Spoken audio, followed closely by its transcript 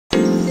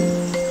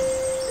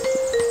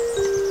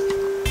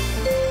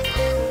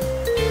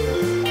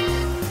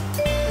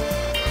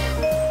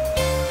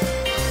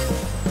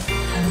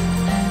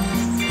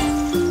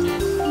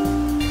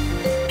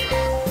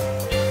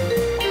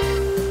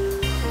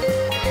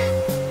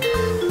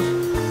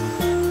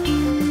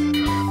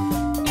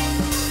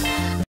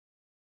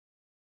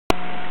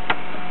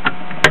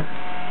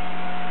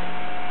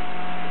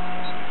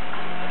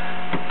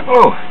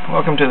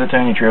welcome to the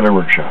Tiny Trailer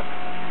Workshop.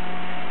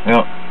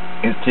 Well,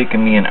 it's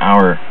taken me an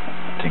hour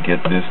to get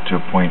this to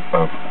a point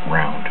of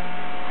round.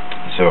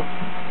 So,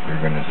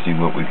 we're going to see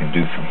what we can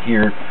do from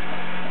here.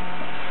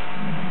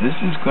 This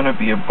is going to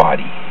be a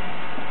body.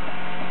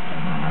 I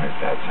don't know how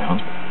that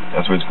sounds, but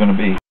that's what it's going to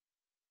be.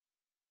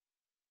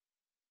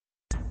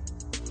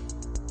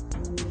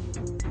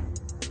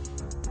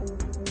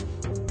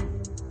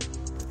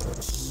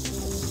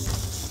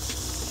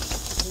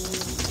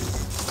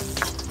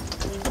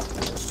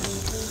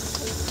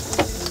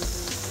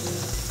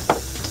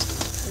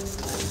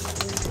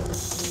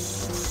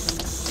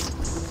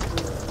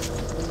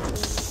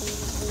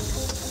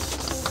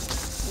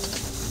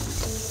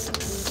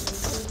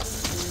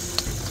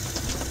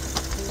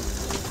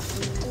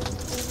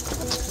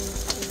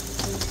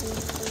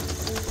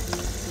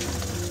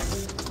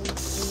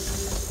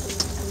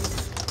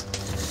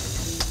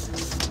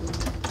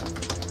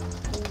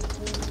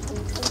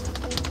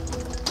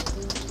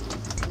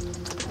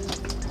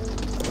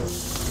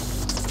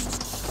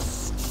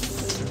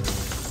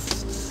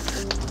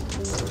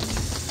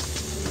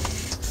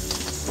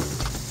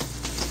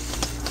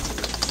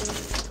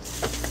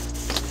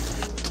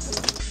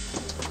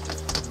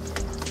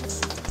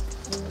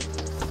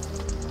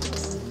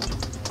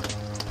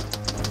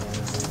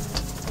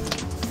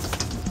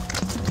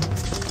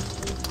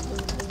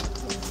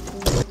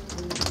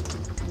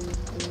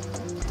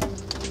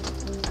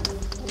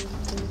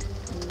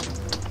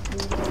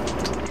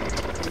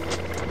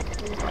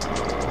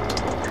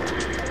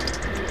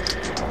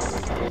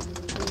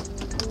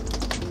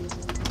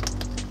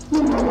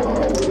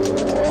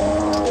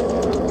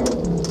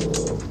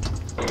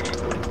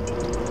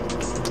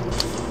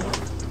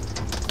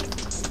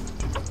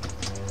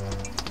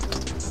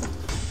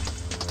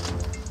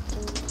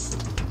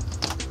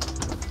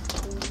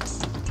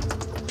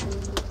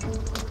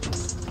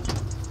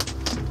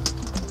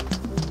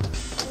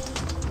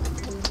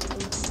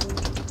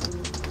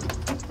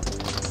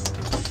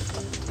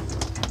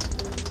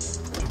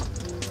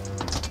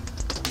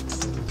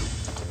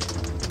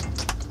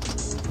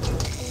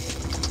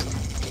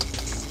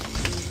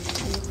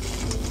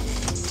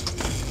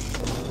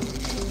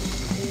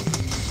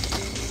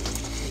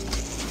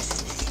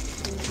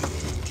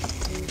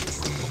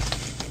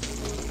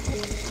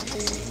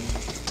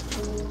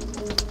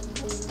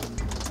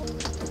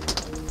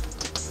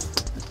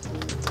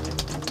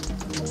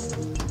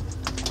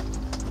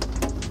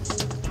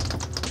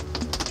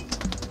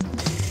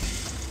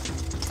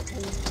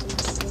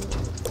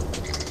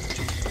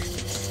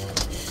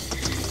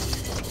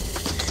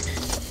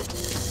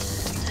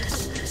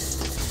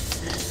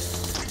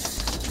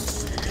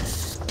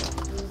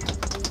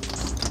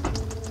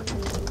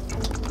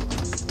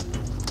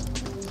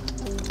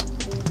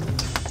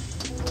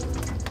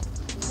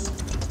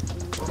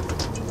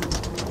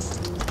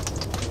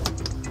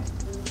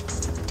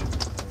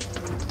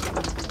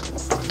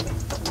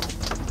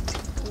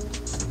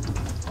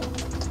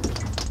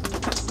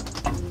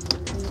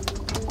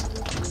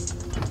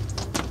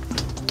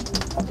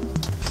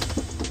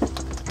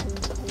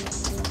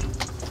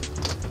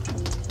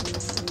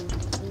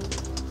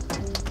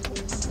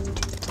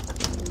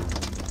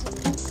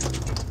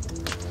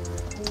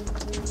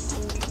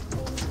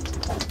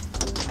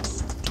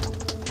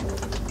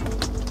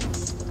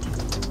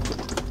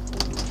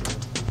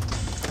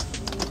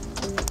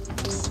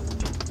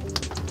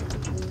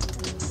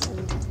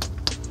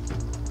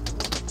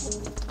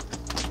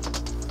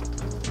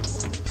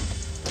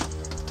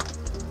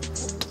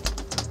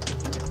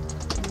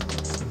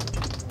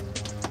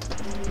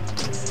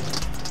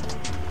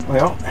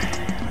 Well,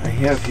 I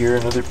have here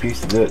another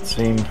piece of that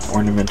same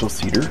ornamental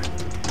cedar,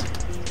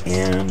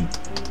 and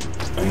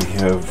I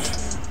have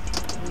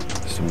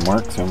some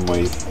marks on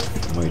my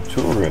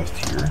tool rest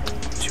here,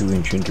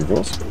 2-inch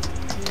intervals.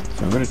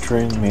 So I'm going to try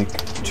and make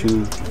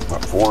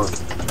 4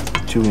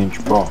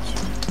 2-inch balls.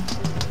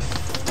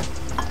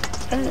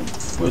 And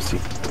we'll see.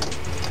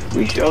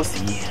 We shall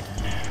see.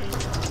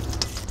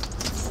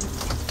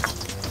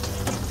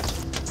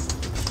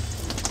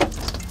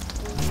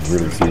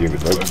 Really see if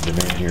it looks the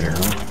name here,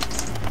 huh?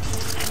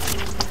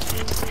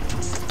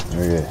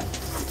 Okay.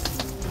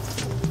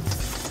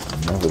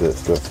 Enough of that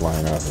stuff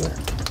flying off of there.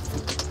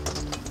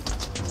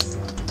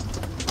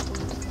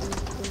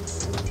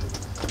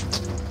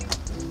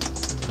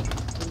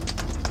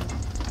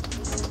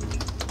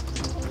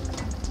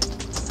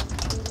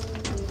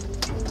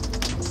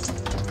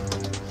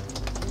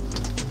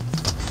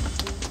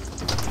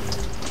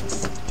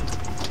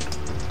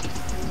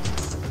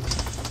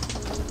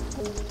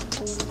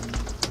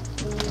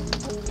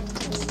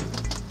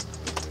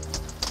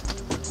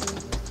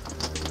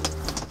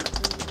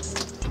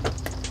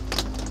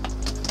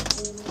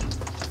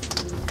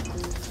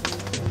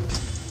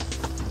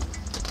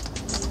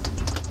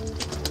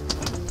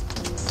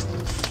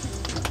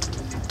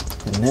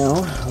 And now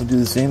I'll do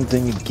the same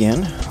thing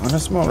again on a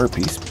smaller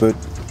piece, but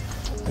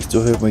I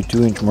still have my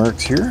 2-inch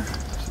marks here,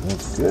 so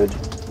that's good.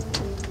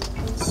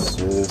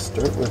 Let's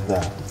start with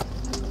that.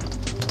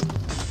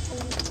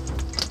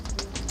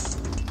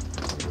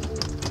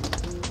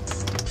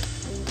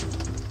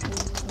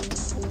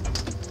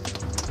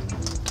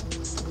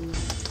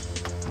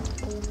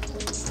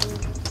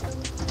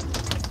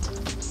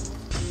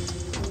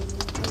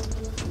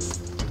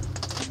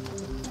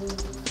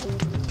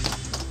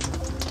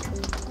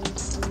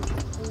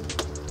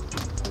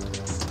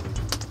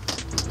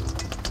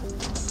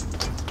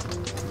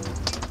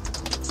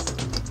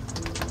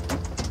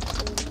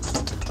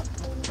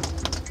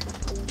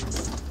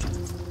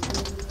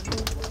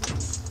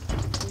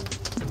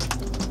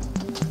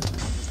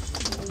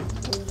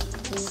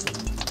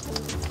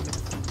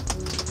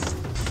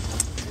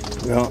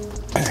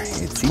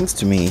 It seems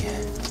to me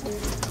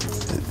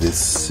that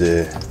this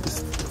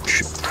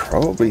should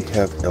probably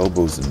have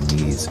elbows and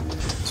knees,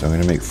 so I'm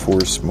going to make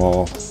 4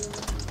 small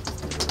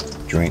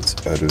joints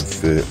out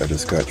of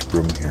Scotch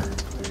broom here.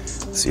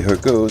 See how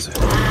it goes.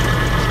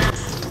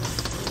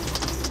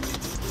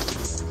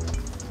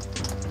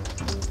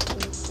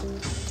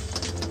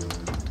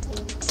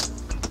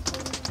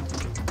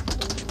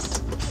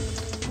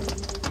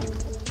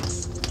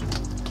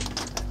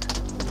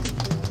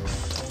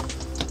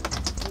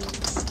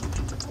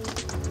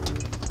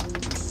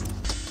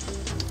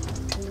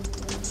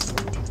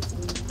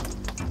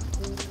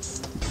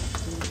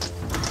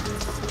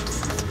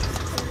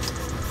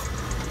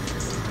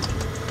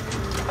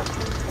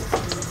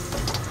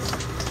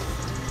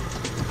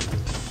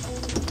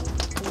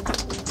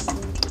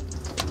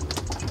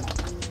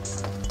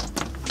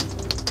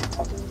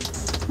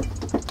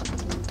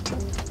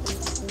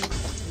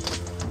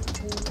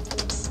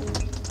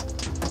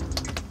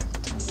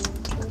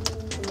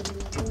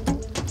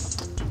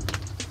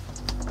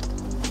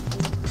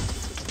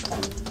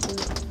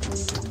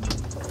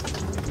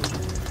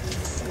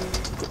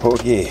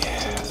 Okay,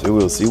 so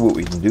we'll see what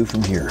we can do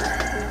from here.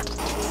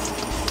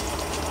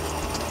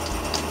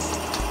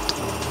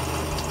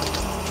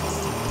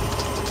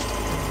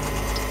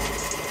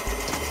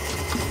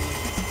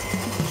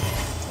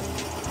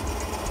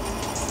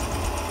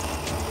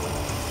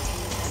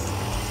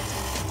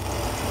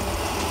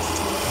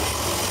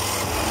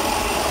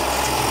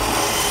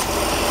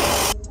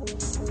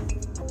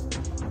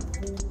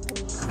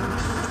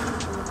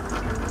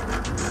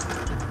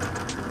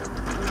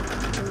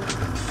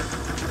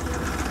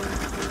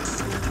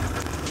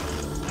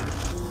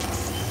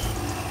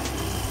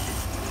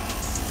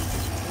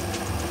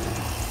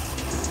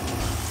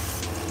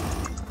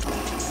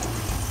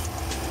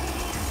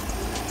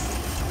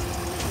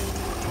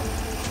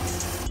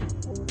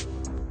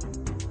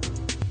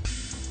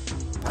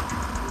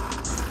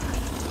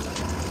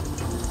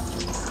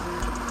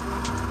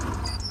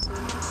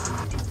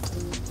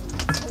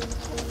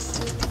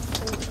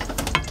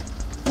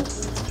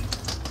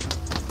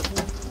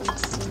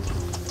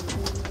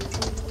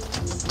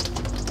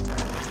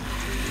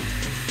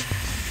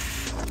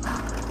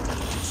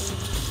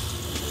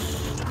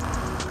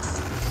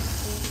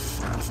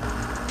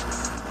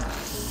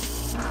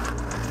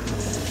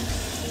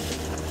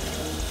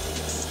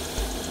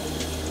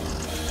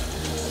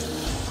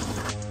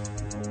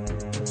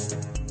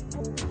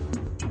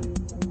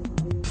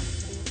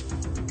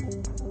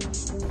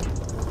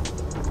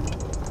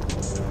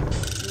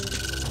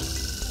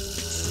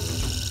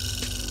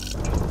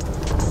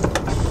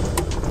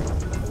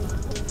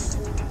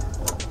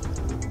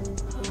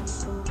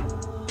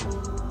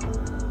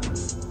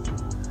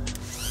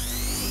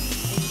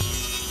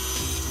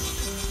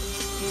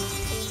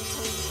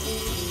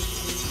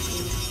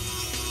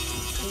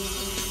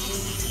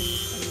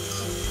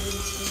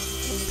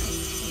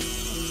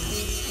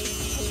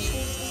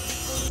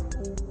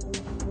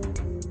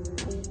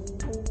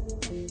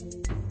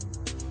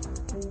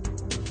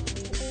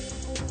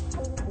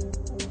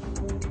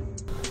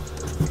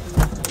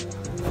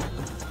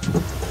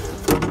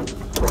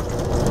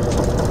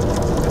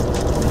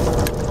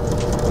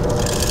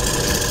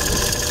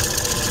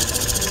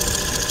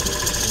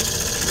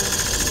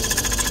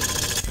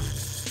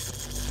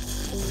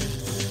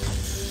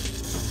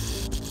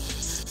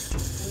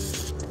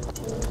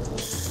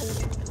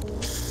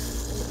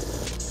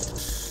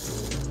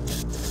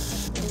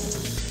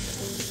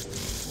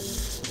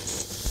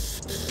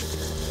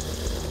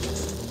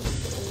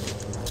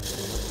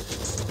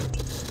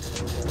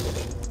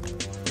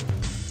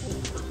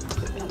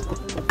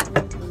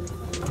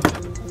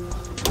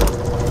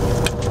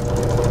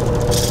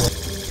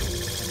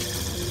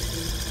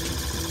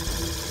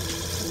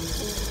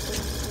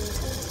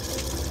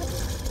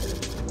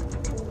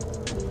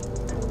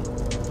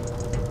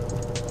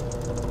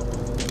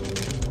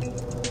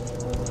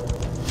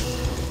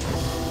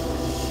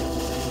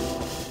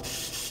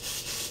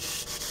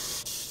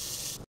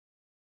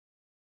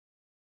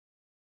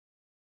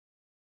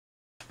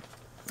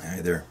 Hi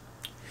there.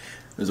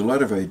 There's a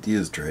lot of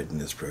ideas tried in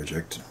this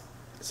project.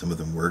 Some of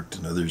them worked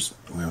and others,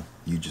 well,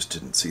 you just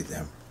didn't see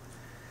them.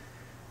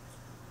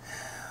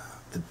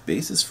 The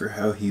basis for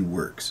how he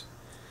works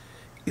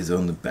is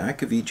on the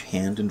back of each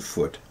hand and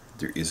foot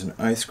there is an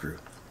eye screw.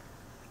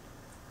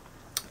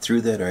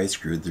 Through that eye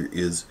screw there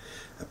is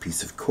a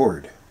piece of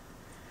cord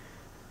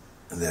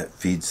that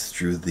feeds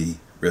through the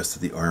rest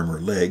of the arm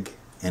or leg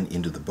and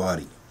into the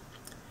body.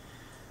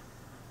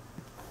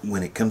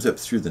 When it comes up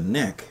through the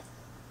neck,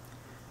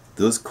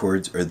 those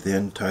cords are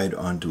then tied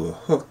onto a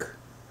hook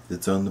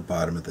that's on the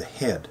bottom of the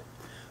head.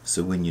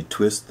 So when you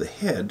twist the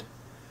head,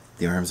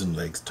 the arms and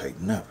legs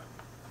tighten up.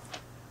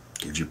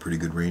 Gives you pretty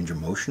good range of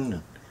motion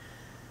and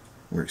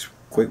works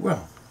quite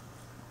well.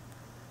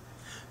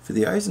 For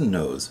the eyes and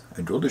nose,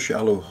 I drilled a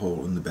shallow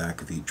hole in the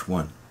back of each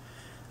one.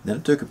 Then I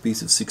took a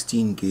piece of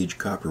 16 gauge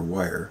copper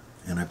wire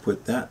and I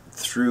put that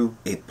through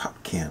a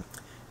pop can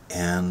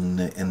and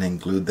then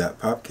glued that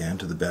pop can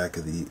to the back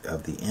of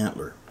the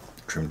antler.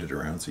 Trimmed it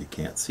around so you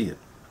can't see it.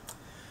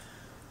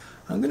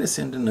 I'm going to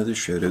send another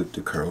shout out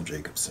to Carl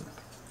Jacobson.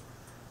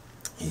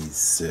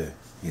 He's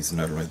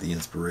not only the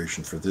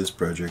inspiration for this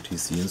project,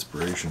 he's the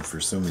inspiration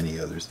for so many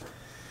others.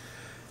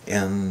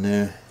 And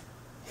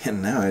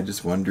now I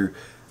just wonder,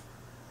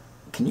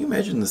 can you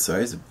imagine the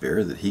size of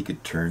bear that he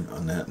could turn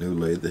on that new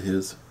lathe of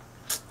his?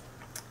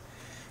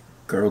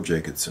 Carl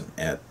Jacobson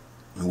at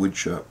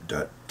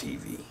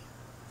woodshop.tv.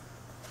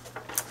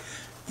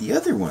 The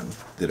other one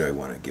that I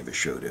want to give a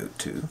shout out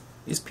to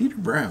is Peter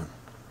Brown.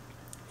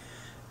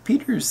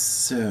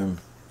 Peter's an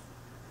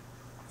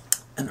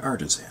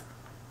artisan.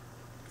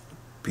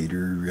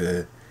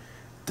 Peter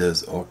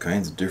does all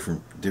kinds of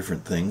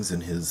different things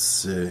in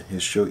his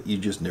show. You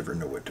just never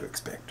know what to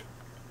expect.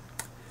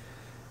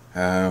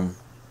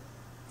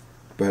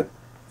 But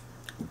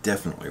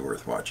definitely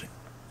worth watching.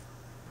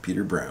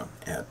 Peter Brown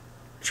at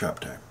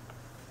Shoptime.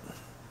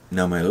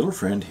 Now my little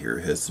friend here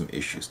has some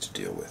issues to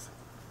deal with.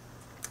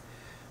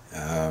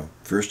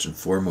 First and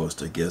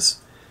foremost, I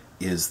guess,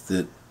 is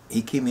that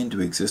he came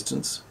into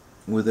existence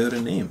without a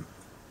name.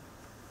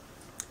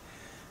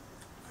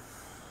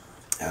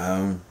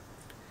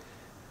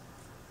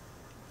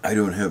 I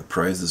don't have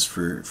prizes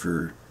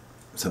for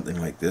something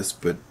like this,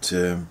 but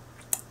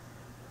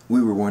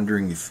we were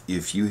wondering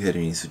if you had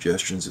any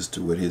suggestions as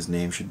to what his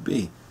name should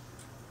be.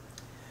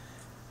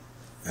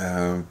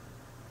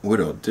 What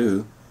I'll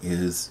do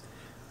is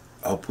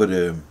I'll put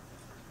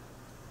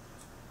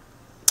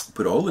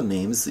all the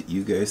names that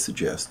you guys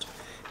suggest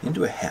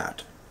into a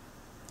hat,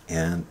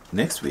 and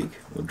next week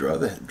we'll draw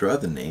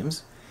the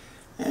names,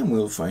 and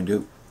we'll find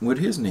out what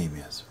his name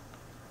is.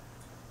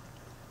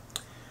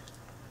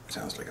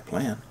 Sounds like a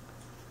plan.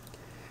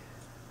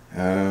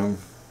 And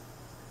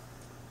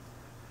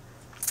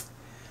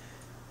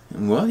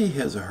while he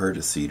has a heart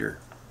of cedar,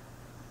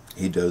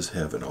 he does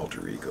have an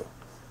alter ego.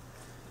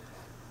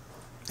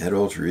 That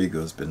alter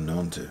ego has been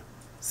known to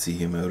see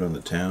him out on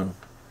the town.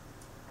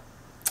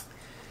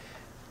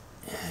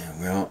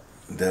 Well,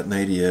 that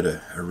night he had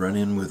a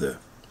run-in with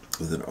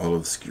an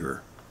olive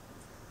skewer,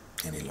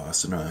 and he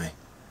lost an eye.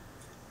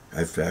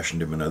 I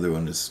fashioned him another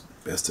one as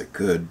best I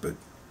could, but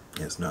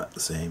it's not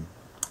the same.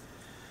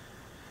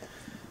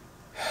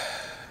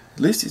 At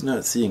least he's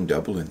not seeing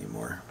double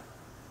anymore.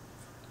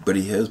 But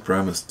he has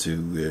promised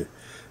to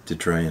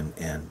try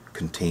and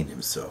contain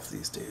himself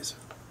these days.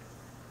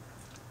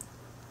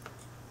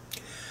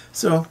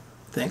 So,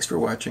 thanks for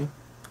watching,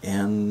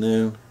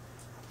 and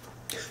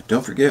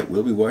don't forget,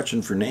 we'll be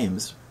watching for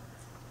names.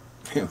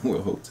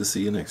 We'll hope to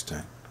see you next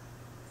time.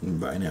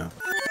 Bye now.